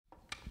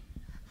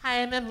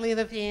Hi, I'm Emily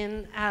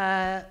Levine.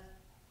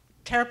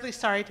 Terribly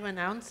sorry to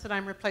announce that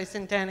I'm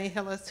replacing Danny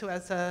Hillis, who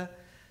has a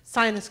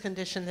sinus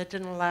condition that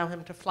didn't allow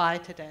him to fly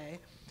today.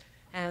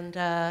 And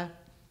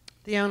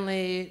the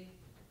only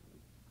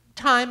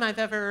time I've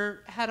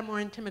ever had a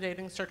more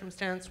intimidating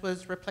circumstance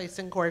was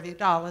replacing Gore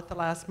Vidal at the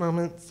last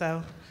moment,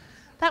 so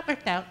that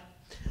worked out.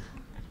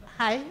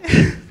 Hi.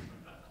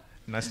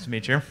 Nice to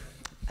meet you.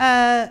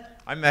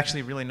 I'm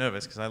actually really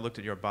nervous because I looked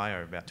at your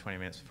bio about 20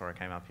 minutes before I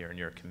came up here, and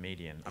you're a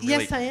comedian.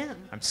 Yes, I am.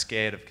 I'm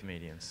scared of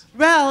comedians.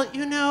 Well,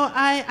 you know,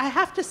 I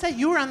have to say,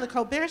 you were on the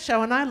Colbert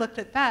Show, and I looked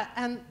at that,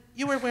 and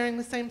you were wearing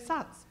the same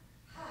socks.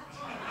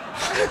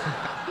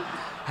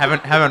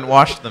 haven't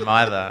washed them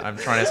either. I'm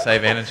trying to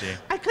save energy.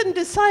 I couldn't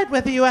decide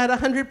whether you had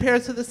 100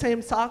 pairs of the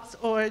same socks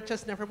or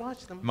just never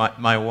washed them.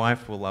 My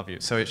wife will love you.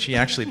 So she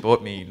actually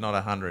bought me not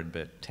 100,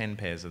 but 10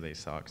 pairs of these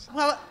socks.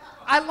 Well,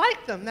 I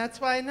like them. That's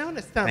why I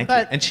noticed them. Thank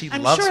but you. And she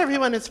I'm loves sure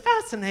everyone is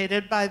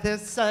fascinated by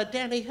this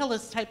Danny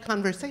Hillis type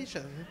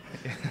conversation.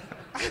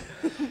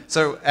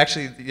 So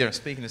actually, you know,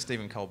 speaking to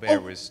Stephen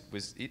Colbert was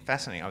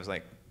fascinating. I was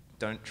like,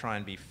 don't try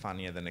and be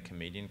funnier than a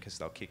comedian because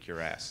they'll kick your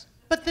ass.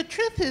 But the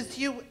truth is,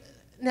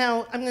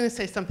 now I'm going to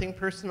say something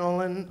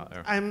personal,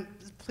 and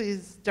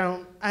please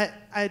don't.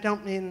 I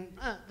don't mean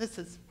this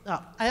is.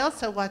 Oh, I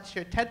also watched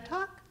your TED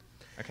Talk.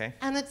 Okay.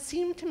 And it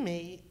seemed to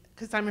me,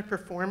 because I'm a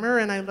performer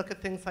and I look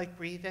at things like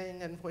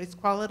breathing and voice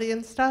quality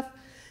and stuff,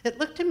 it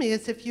looked to me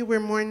as if you were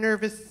more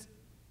nervous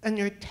on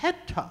your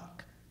TED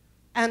Talk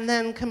and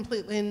then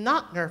completely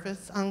not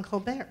nervous on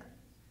Colbert.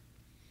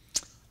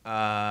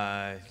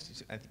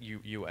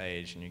 You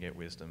age and you get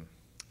wisdom.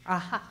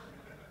 Aha.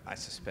 I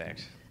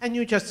suspect. And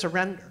you just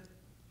surrender.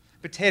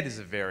 But TED is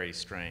a very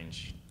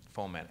strange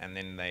format, and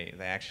then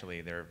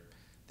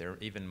they're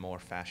even more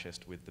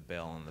fascist with the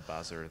bell and the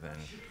buzzer than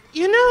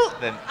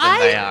than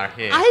they are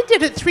here. I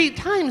did it 3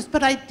 times,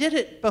 but I did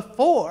it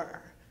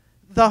before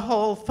the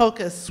whole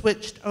focus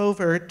switched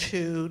over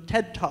to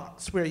TED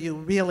Talks, where you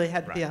really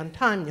had to be on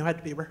time, you had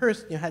to be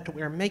rehearsed, and you had to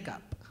wear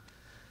makeup.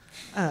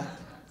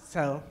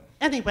 So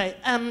anyway,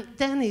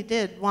 Danny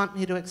did want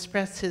me to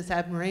express his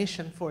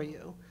admiration for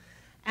you.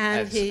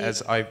 And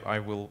as I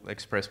will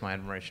express my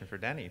admiration for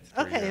Danny.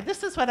 Okay,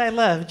 this is what I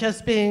love,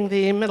 just being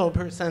the middle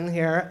person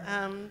here.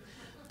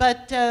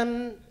 But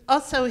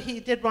also, he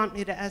did want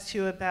me to ask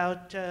you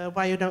about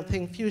why you don't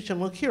think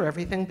fusion will cure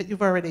everything, but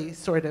you've already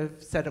sort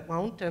of said it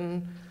won't,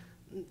 and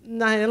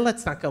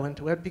let's not go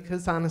into it,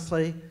 because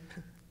honestly,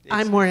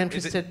 I'm more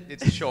interested.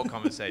 It's a short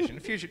conversation.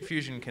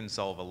 Fusion can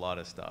solve a lot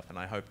of stuff, and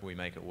I hope we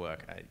make it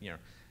work.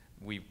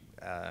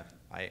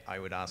 I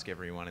would ask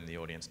everyone in the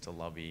audience to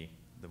lobby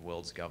the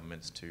world's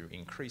governments to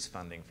increase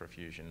funding for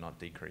fusion, not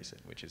decrease it,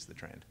 which is the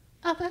trend.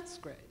 Oh, that's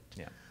great.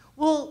 Yeah.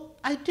 Well,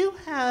 I do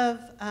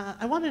have,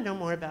 I want to know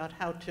more about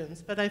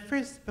how-to's, but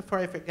before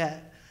I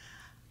forget,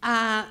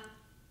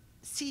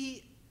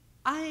 see,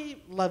 I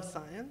love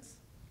science,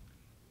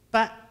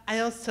 but I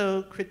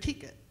also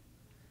critique it.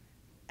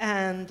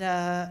 And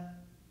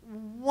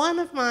one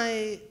of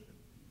my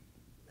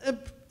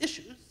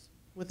issues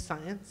with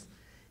science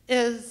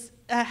is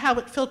how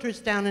it filters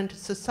down into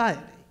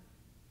society.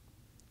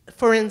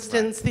 For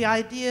instance, the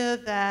idea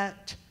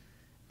that,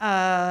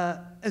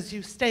 as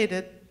you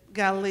stated,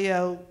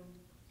 Galileo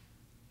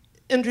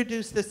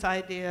introduced this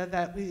idea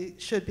that we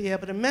should be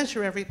able to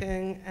measure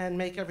everything and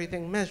make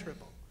everything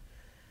measurable.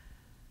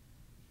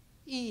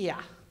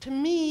 Yeah, to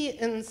me,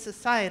 in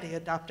society,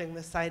 adopting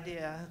this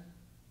idea,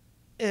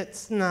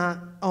 it's not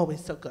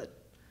always so good.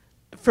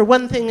 For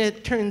one thing,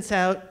 it turns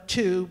out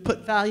to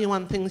put value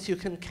on things you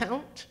can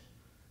count,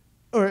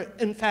 or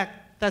in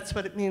fact, that's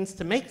what it means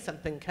to make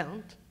something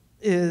count,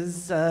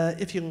 is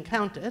if you can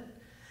count it.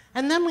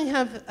 And then we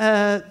have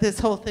this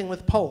whole thing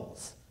with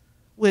polls,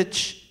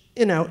 which,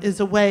 you know,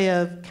 is a way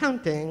of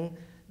counting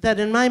that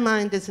in my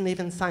mind isn't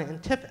even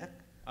scientific.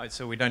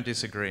 So we don't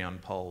disagree on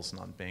polls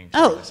not being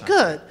Oh,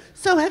 good.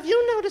 So have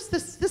you noticed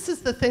this? This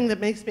is the thing that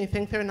makes me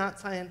think they're not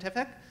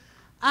scientific.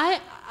 I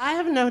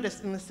have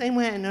noticed, in the same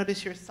way I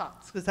notice your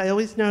socks, because I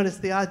always notice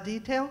the odd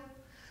detail,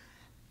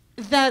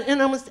 that in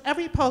almost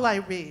every poll I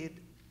read,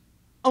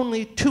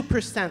 only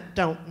 2%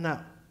 don't know.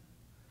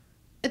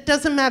 It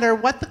doesn't matter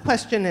what the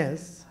question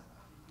is,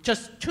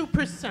 just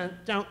 2%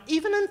 don't.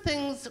 Even in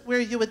things where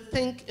you would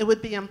think it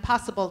would be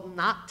impossible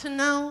not to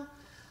know.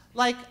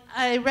 Like,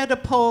 I read a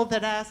poll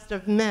that asked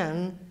of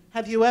men,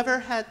 have you ever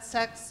had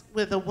sex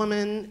with a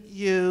woman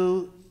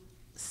you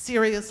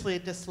seriously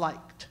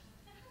disliked?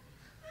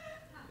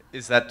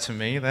 Is that to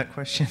me, that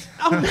question?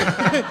 Oh,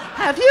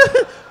 have you?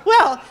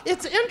 Well,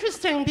 it's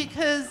interesting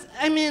because,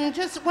 I mean,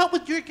 just what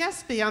would your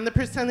guess be on the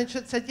percentage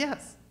that said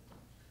yes?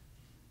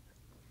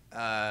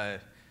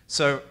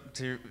 So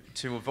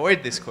to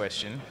avoid this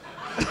question,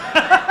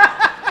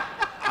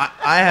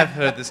 I have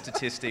heard the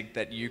statistic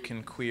that you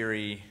can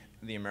query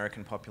the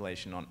American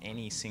population on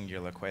any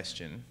singular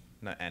question,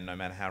 and no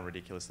matter how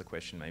ridiculous the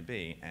question may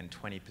be, and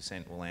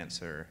 20% will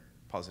answer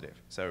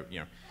positive. So, you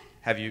know,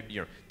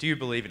 do you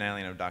believe in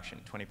alien abduction?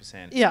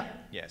 20%? Yeah.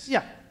 Yes.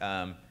 Yeah.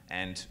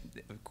 and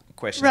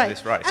questions Right.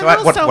 this right. And So what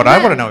also I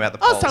men- want to know about the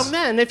polls. Also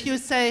men, if you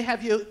say,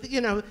 have you,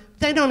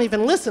 they don't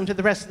even listen to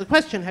the rest of the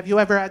question. Have you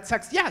ever had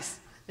sex? Yes.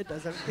 It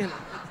doesn't,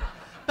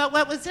 But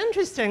what was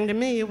interesting to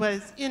me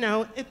was,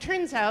 it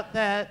turns out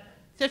that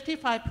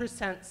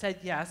 55% said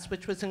yes,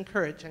 which was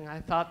encouraging,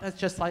 I thought. That's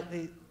just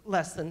slightly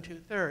less than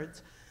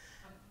 2/3.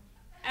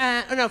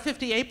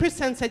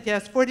 58% said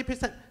yes,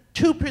 40%,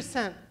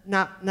 2%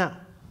 not no.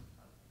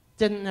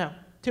 Didn't know.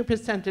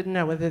 2% didn't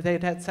know whether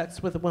they'd had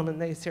sex with a woman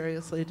they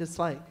seriously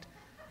disliked.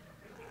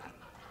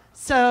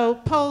 So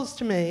polls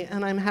to me,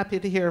 and I'm happy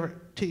to hear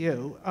to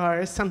you,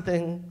 are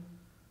something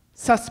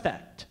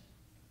suspect.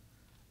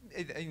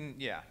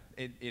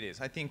 It is.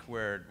 I think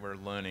we're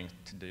learning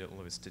to deal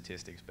with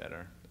statistics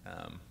better.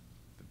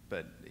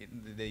 But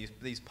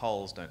these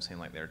polls don't seem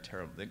like they're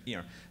terrible.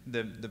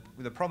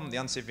 The problem, the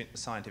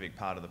unscientific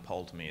part of the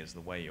poll to me is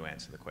the way you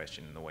answer the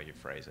question and the way you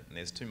phrase it. And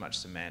there's too much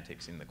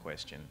semantics in the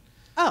question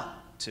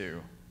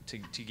to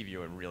give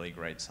you a really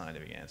great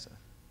scientific answer.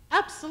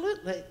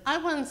 Absolutely. I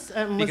once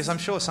because I'm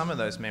sure some of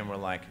those men were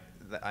like,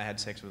 I had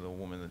sex with a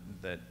woman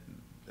that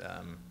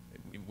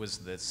was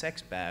the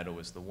sex bad or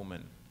was the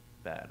woman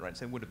bad, right?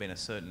 So there would have been a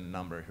certain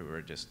number who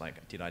were just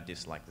like, did I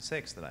dislike the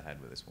sex that I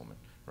had with this woman,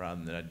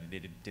 rather than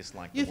did I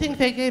dislike the woman. You think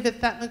they gave it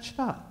that much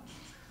thought?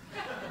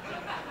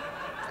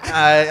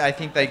 I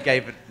think they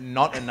gave it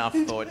not enough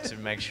thought to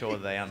make sure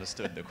they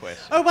understood the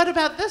question. Or what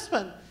about this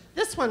one?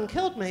 This one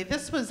killed me.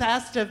 This was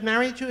asked of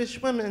married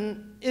Jewish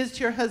women, is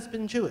your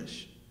husband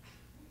Jewish?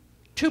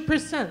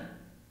 2%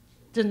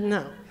 didn't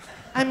know.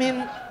 I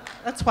mean,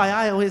 that's why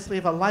I always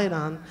leave a light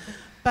on.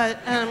 But,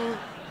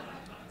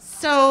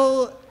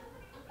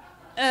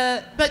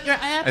 but you're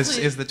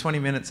absolutely... Is the 20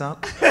 minutes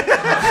up?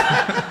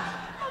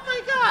 Oh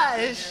my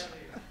gosh.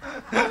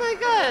 Oh my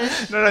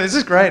gosh. No, this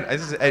is great.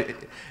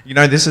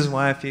 This is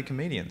why I fear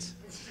comedians.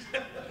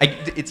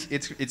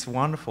 It's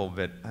wonderful,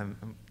 but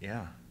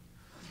yeah.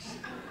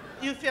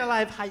 You feel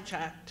I've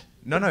hijacked.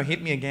 No,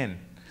 hit me again.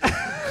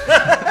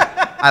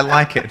 I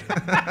like it.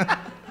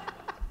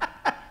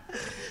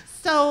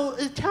 So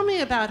tell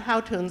me about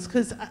how-toons,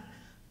 because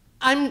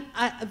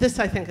this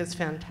I think is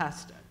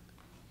fantastic.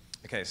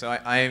 Okay, so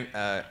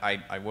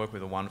I work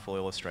with a wonderful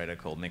illustrator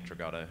called Nick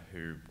Dragotta,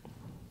 who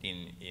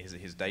in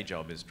his day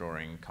job is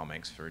drawing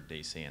comics for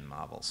DC and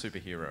Marvel,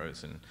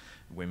 superheroes and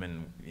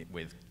women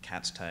with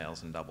cat's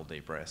tails and double D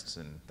breasts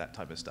and that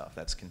type of stuff.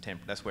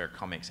 That's where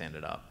comics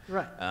ended up.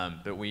 Right.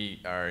 But we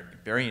are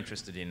very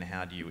interested in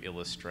how do you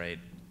illustrate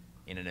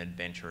in an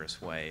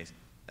adventurous way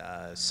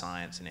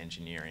science and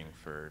engineering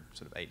for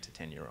sort of 8 to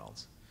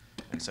 10-year-olds.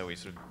 And so we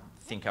sort of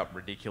think up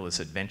ridiculous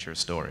adventure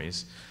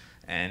stories,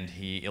 and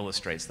he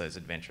illustrates those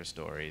adventure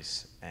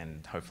stories,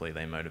 and hopefully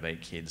they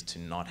motivate kids to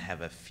not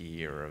have a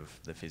fear of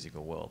the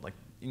physical world. Like,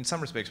 in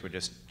some respects, we're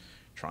just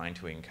trying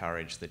to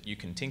encourage that you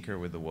can tinker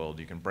with the world,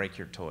 you can break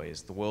your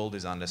toys, the world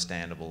is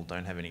understandable,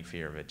 don't have any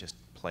fear of it, just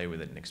play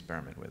with it and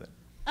experiment with it.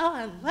 Oh,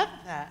 I love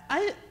that.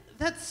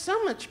 That's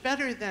so much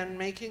better than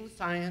making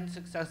science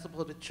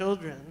accessible to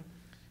children.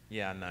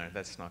 Yeah, no,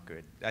 that's not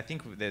good. I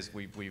think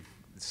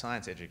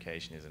science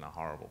education is in a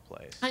horrible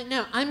place. I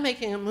know. I'm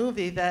making a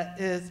movie that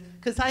is,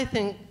 because I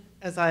think,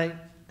 as I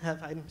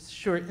have, I'm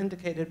sure,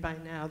 indicated by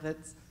now, that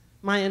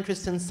my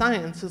interest in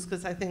science is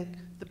because I think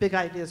the big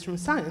ideas from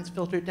science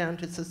filter down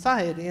to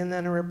society and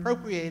then are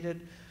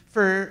appropriated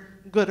for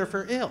good or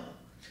for ill.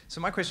 So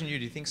my question to you,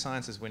 do you think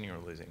science is winning or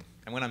losing?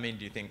 And when I mean,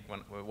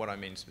 what I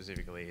mean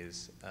specifically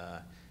is,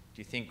 do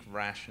you think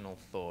rational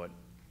thought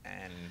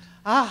and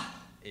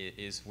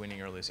is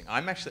winning or losing?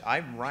 I'm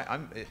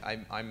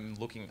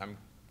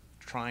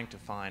trying to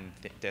find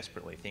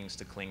desperately things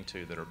to cling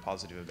to that are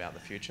positive about the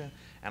future,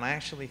 and I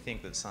actually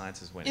think that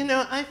science is winning.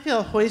 I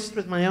feel hoist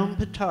with my own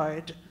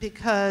petard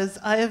because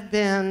I have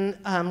been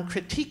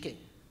critiquing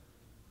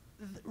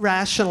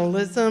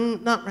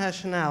rationalism, not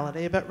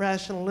rationality, but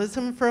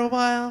rationalism for a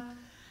while.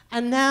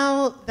 And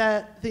now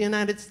that the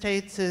United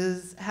States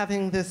is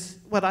having this,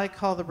 what I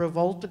call the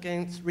revolt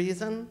against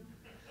reason,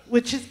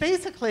 which is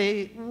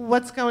basically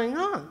what's going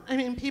on. I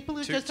mean, people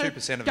who just don't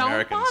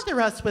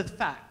bother us with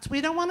facts. We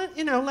don't want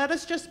to, let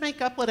us just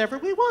make up whatever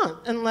we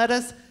want and let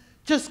us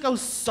just go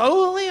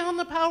solely on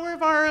the power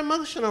of our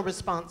emotional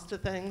response to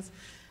things.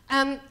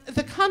 And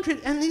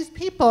these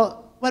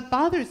people, what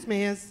bothers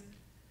me is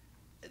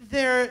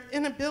their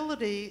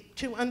inability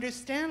to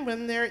understand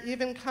when they're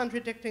even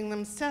contradicting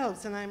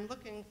themselves. And I'm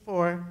looking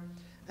for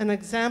an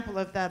example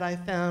of that I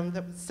found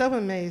that was so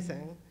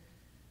amazing,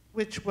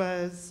 which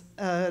was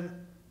a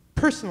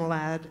personal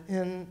ad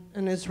in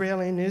an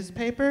Israeli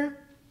newspaper.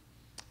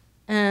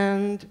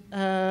 And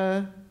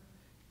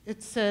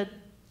it said,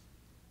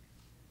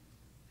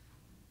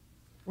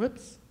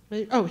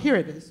 here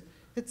it is.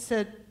 It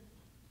said,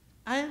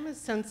 I am a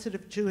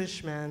sensitive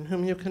Jewish man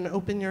whom you can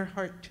open your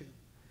heart to.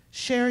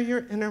 Share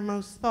your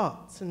innermost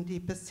thoughts and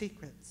deepest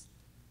secrets.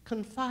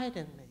 Confide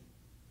in me.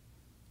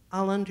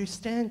 I'll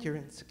understand your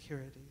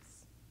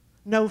insecurities.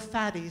 No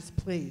fatties,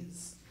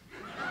 please.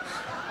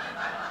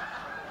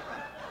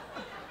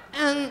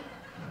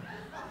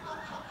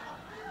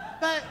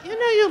 But, you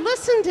know, you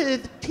listen to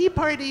the Tea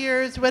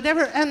Partiers,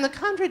 whatever, and the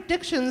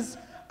contradictions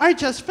are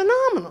just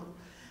phenomenal.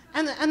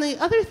 And the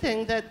other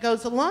thing that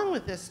goes along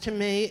with this to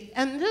me,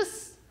 and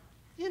this,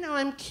 you know,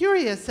 I'm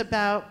curious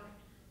about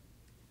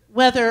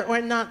whether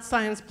or not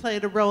science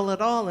played a role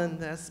at all in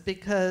this,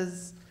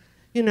 because,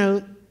 you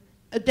know,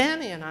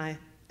 Danny and I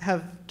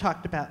have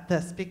talked about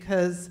this,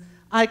 because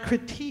I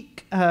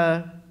critique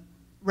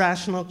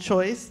rational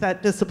choice,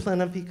 that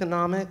discipline of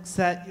economics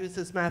that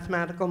uses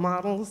mathematical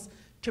models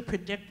to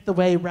predict the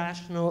way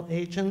rational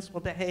agents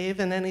will behave,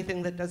 and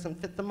anything that doesn't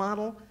fit the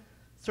model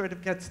sort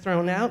of gets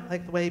thrown out,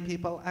 like the way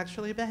people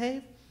actually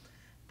behave.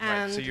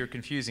 And right, so you're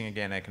confusing,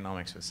 again,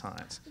 economics with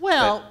science.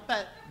 Well,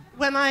 but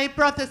when I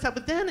brought this up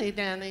with Danny,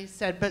 Danny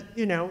said, but,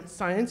 you know,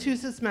 science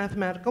uses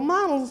mathematical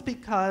models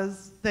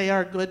because they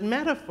are good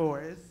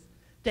metaphors.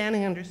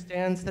 Danny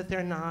understands that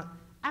they're not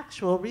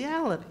actual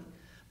reality.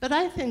 But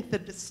I think the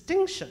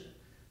distinction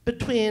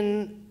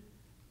between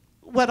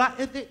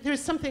there's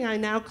something I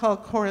now call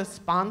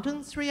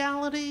correspondence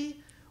reality,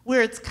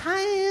 where it's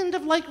kind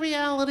of like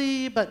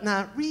reality, but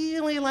not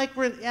really like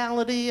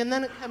reality, and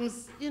then it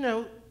comes, you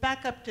know,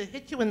 back up to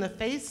hit you in the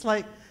face.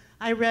 Like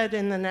I read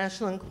in the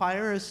National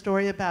Enquirer a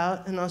story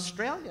about an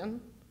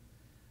Australian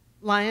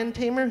lion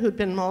tamer who'd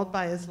been mauled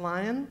by his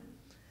lion.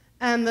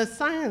 And the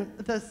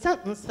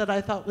sentence that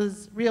I thought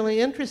was really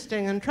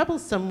interesting and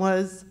troublesome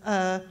was,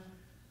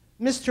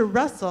 Mr.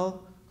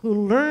 Russell,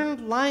 who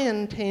learned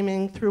lion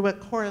taming through a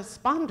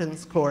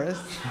correspondence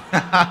course.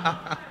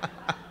 But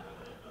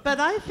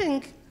I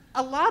think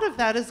a lot of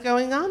that is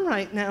going on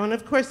right now. And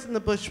of course, in the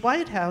Bush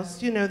White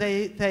House, you know,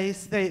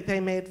 they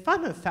made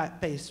fun of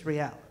fact-based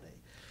reality.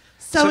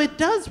 So it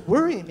does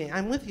worry me.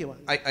 I'm with you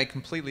on that. I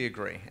completely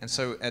agree. And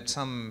so at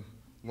some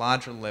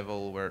larger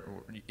level where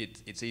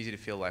it's easy to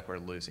feel like we're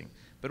losing.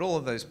 But all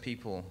of those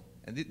people,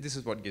 and this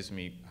is what gives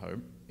me hope,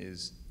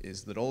 is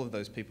that all of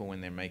those people, when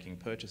they're making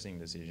purchasing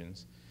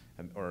decisions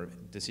or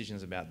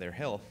decisions about their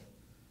health,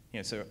 you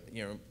know, so,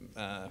 you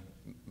know,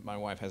 my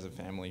wife has a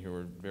family who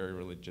are very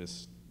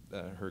religious,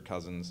 her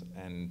cousins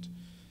and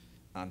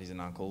aunties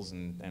and uncles,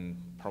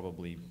 and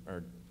probably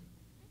are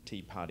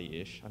Tea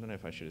Party-ish. I don't know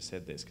if I should have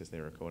said this because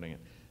they're recording it,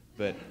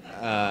 but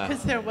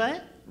because they're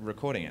what?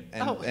 Recording it,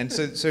 and, oh. and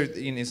so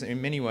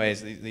in many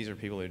ways these are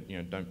people who, you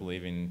know, don't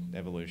believe in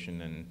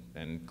evolution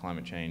and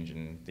climate change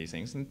and these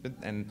things,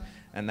 and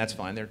that's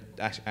fine. They're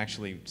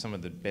actually some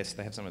of the best.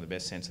 They have some of the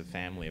best sense of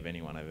family of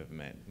anyone I've ever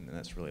met, and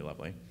that's really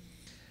lovely.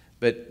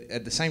 But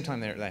at the same time,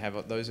 they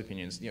have those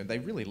opinions. You know, they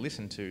really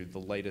listen to the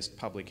latest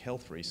public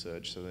health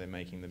research, so they're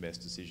making the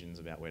best decisions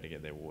about where to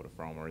get their water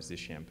from, or is this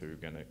shampoo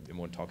going to be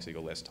more toxic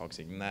or less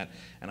toxic than that?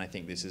 And I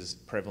think this is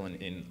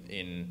prevalent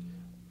in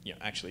you know,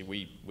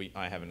 actually,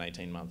 I have an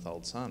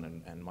 18-month-old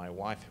son, and my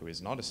wife, who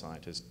is not a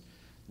scientist,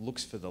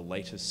 looks for the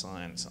latest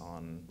science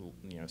on,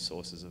 you know,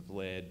 sources of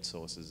lead,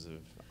 sources of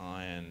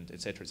iron, et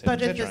cetera, et cetera,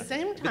 but et at cetera. the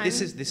same time, but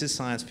this is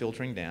science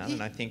filtering down,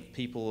 and I think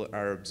people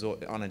are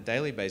on a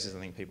daily basis. I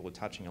think people are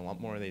touching a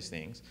lot more of these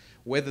things.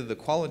 Whether the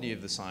quality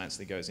of the science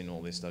that goes in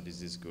all these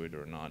studies is good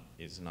or not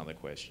is another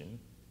question.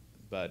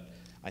 But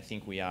I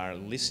think we are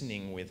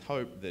listening with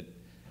hope that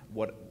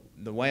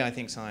the way I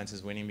think science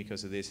is winning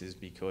because of this is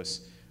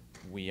because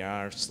we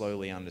are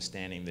slowly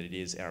understanding that it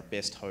is our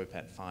best hope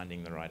at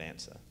finding the right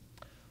answer.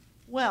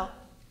 Well,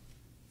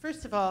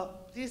 first of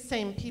all, these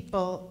same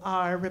people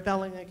are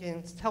rebelling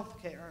against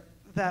healthcare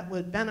that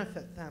would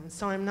benefit them,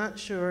 so I'm not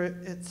sure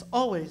it's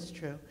always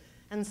true.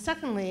 And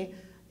secondly,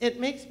 it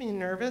makes me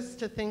nervous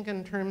to think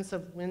in terms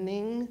of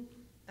winning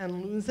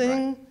and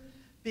losing, right,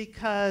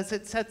 because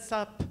it sets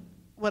up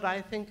what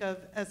I think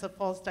of as a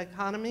false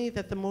dichotomy,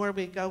 that the more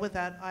we go with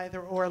that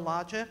either-or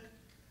logic,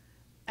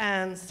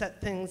 and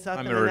set things up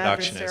in an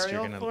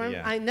adversarial form.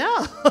 Yeah. I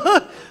know.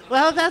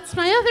 Well, that's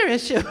my other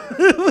issue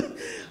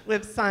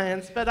with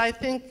science, but I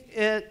think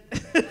it...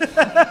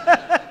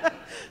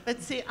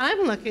 But see,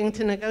 I'm looking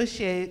to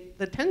negotiate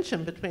the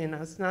tension between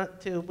us,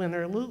 not to win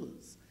or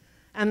lose.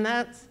 And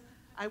that's,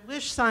 I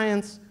wish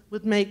science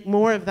would make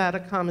more of that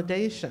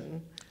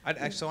accommodation.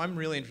 So I'm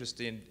really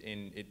interested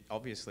in it.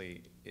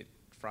 Obviously, it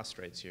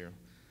frustrates you.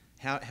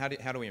 How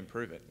do we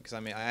improve it? Because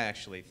I mean, I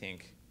actually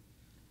think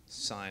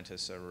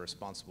scientists are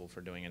responsible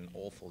for doing an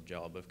awful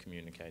job of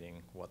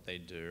communicating what they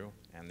do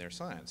and their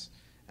science.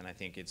 And I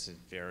think it's a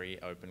very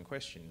open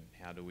question.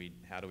 How do we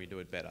do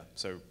it better?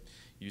 So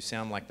you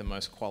sound like the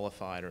most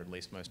qualified, or at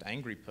least most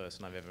angry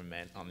person I've ever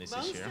met on this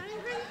issue.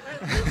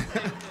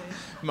 Angry?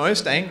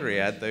 Most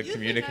angry at the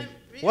communication.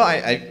 Really? Well,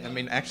 I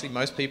mean, actually,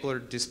 most people are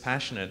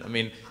dispassionate. I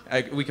mean,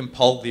 we can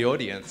poll the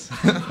audience.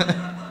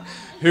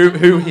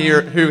 who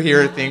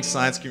here thinks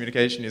science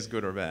communication is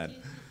good or bad?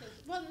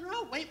 Well,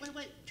 no, wait.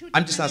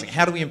 I'm just asking,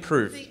 how do we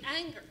improve? The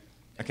anger.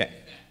 Okay.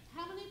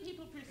 How many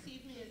people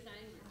perceive me as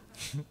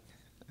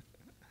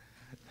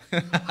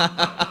angry?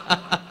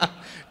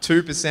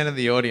 2% of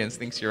the audience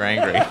thinks you're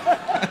angry.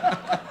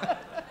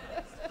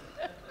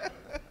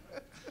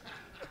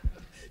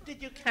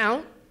 Did you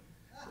count?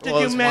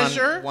 Did you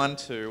measure? One,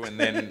 2, and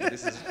then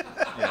this is,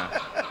 yeah.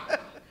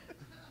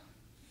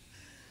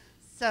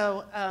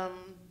 So,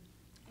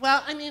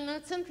 Well, I mean,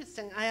 that's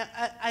interesting.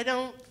 I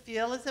don't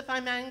feel as if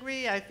I'm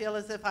angry. I feel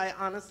as if I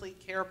honestly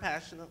care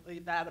passionately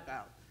that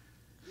about.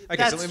 Okay,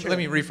 That's so true. let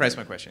me rephrase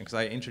my question, because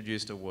I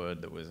introduced a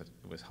word that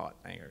was hot,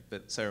 anger.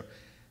 But so,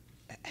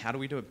 how do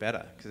we do it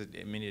better? Because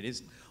I mean, it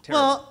is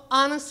terrible. Well,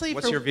 honestly,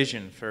 what's your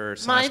vision for my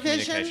science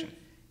communication?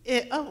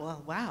 vision? Oh,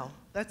 well, wow,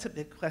 that's a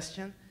big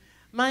question.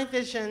 My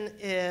vision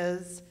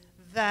is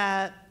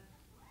that,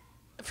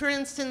 for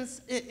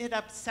instance, it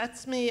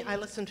upsets me. I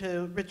listened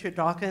to Richard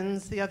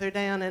Dawkins the other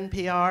day on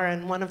NPR,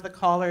 and one of the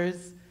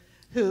callers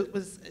who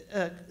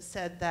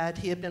said that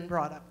he had been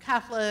brought up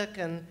Catholic,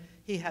 and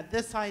he had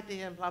this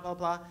idea, and blah, blah,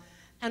 blah.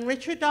 And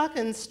Richard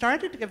Dawkins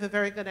started to give a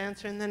very good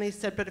answer, and then he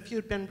said, but if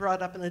you'd been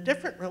brought up in a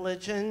different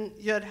religion,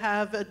 you'd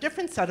have a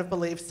different set of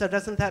beliefs, so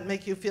doesn't that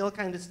make you feel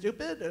kind of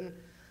stupid? And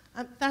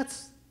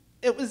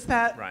it was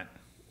that, right.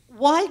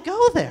 Why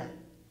go there?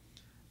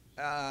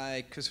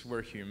 Because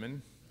we're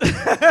human.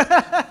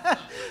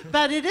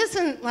 But it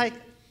isn't like,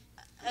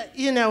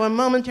 a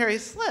momentary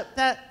slip.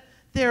 That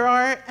there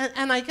are,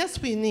 and I guess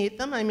we need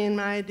them. I mean,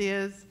 my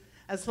idea is,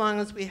 as long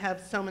as we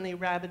have so many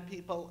rabid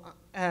people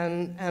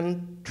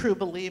and true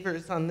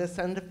believers on this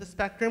end of the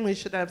spectrum, we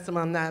should have some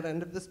on that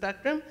end of the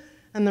spectrum,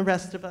 and the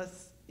rest of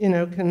us,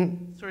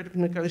 can sort of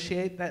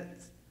negotiate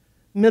that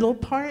middle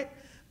part.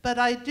 But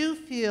I do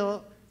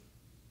feel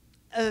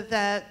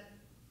that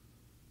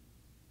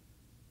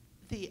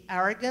the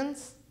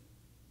arrogance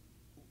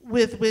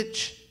with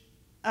which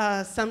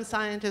some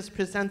scientists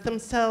present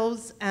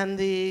themselves, and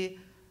the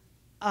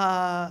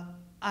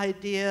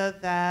idea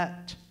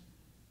that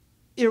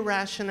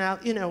irrational,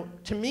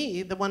 to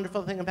me, the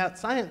wonderful thing about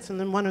science, and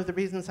then one of the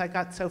reasons I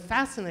got so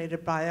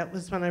fascinated by it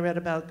was when I read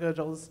about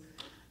Gödel's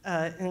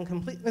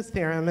incompleteness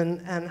theorem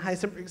and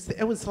Heisenberg's.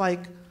 It was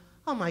like,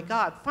 oh my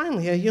God,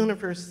 finally a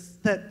universe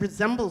that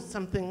resembles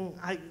something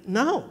I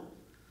know.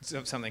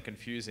 Something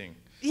confusing.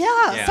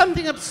 Yeah,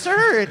 something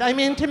absurd. I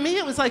mean, to me,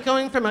 it was like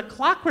going from a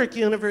clockwork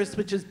universe,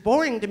 which is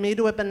boring to me,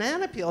 to a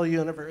banana peel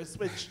universe,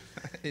 which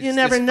you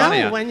never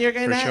know when you're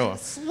going to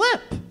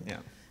slip. Yeah.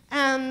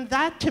 And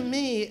that, to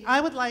me,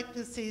 I would like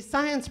to see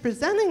science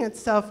presenting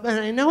itself, and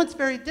I know it's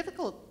very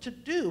difficult to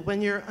do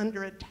when you're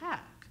under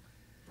attack,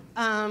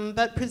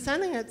 but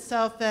presenting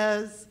itself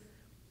as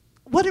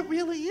what it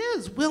really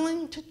is,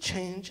 willing to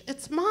change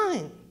its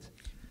mind.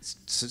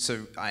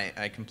 So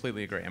I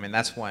completely agree. I mean,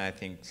 that's why I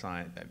think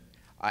science,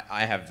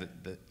 I have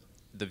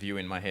the view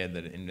in my head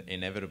that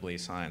inevitably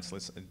science,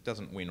 it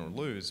doesn't win or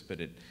lose, but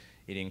it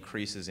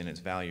increases in its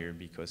value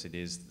because it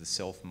is the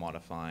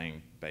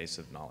self-modifying base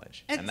of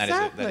knowledge.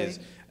 Exactly. And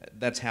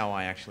that's how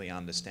I actually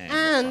understand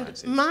and what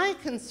science is. My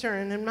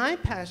concern and my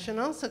passion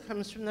also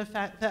comes from the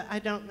fact that I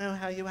don't know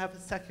how you have a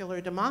secular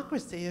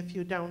democracy if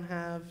you don't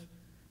have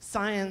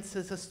science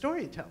as a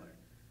storyteller.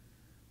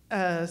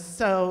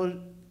 So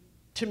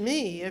to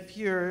me, if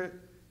you're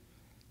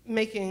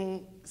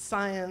making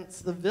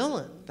science the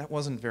villain. That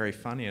wasn't very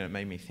funny, and it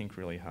made me think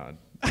really hard.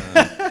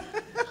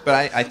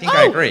 But I think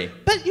I agree.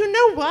 But you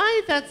know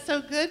why that's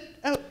so good?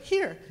 Oh,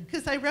 here,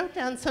 because I wrote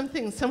down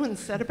something someone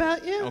said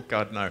about you. Oh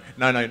God, no.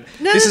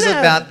 This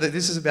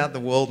is about the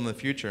world in the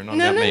future, not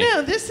about me.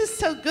 No, this is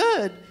so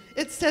good.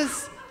 It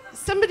says,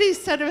 somebody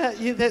said about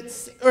you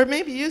or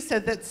maybe you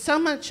said that so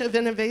much of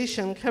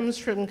innovation comes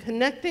from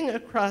connecting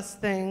across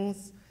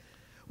things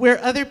where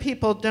other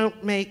people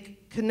don't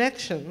make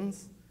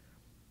connections.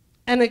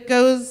 And it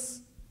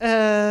goes,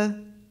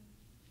 there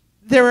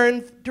are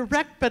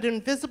direct but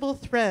invisible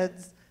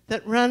threads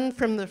that run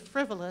from the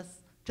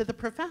frivolous to the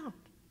profound.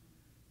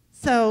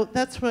 So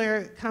that's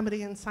where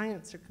comedy and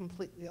science are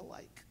completely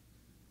alike.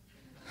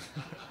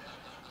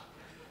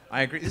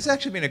 I agree. This has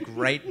actually been a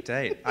great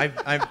date.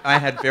 I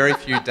had very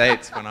few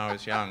dates when I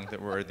was young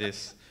that were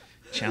this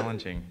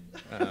challenging.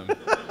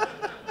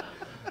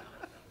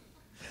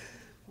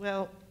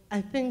 Well,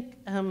 I think,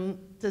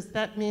 does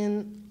that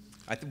mean...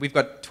 We've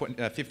got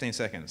 15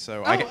 seconds,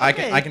 so okay.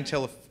 I can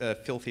tell a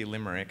filthy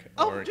limerick.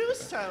 Oh, do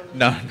so.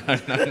 No.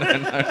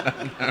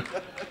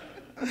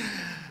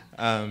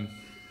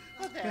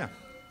 Okay. Yeah.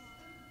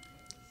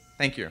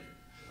 Thank you.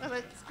 Well,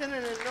 it's been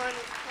an enormous pleasure.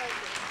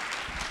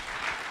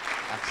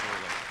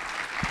 Absolutely.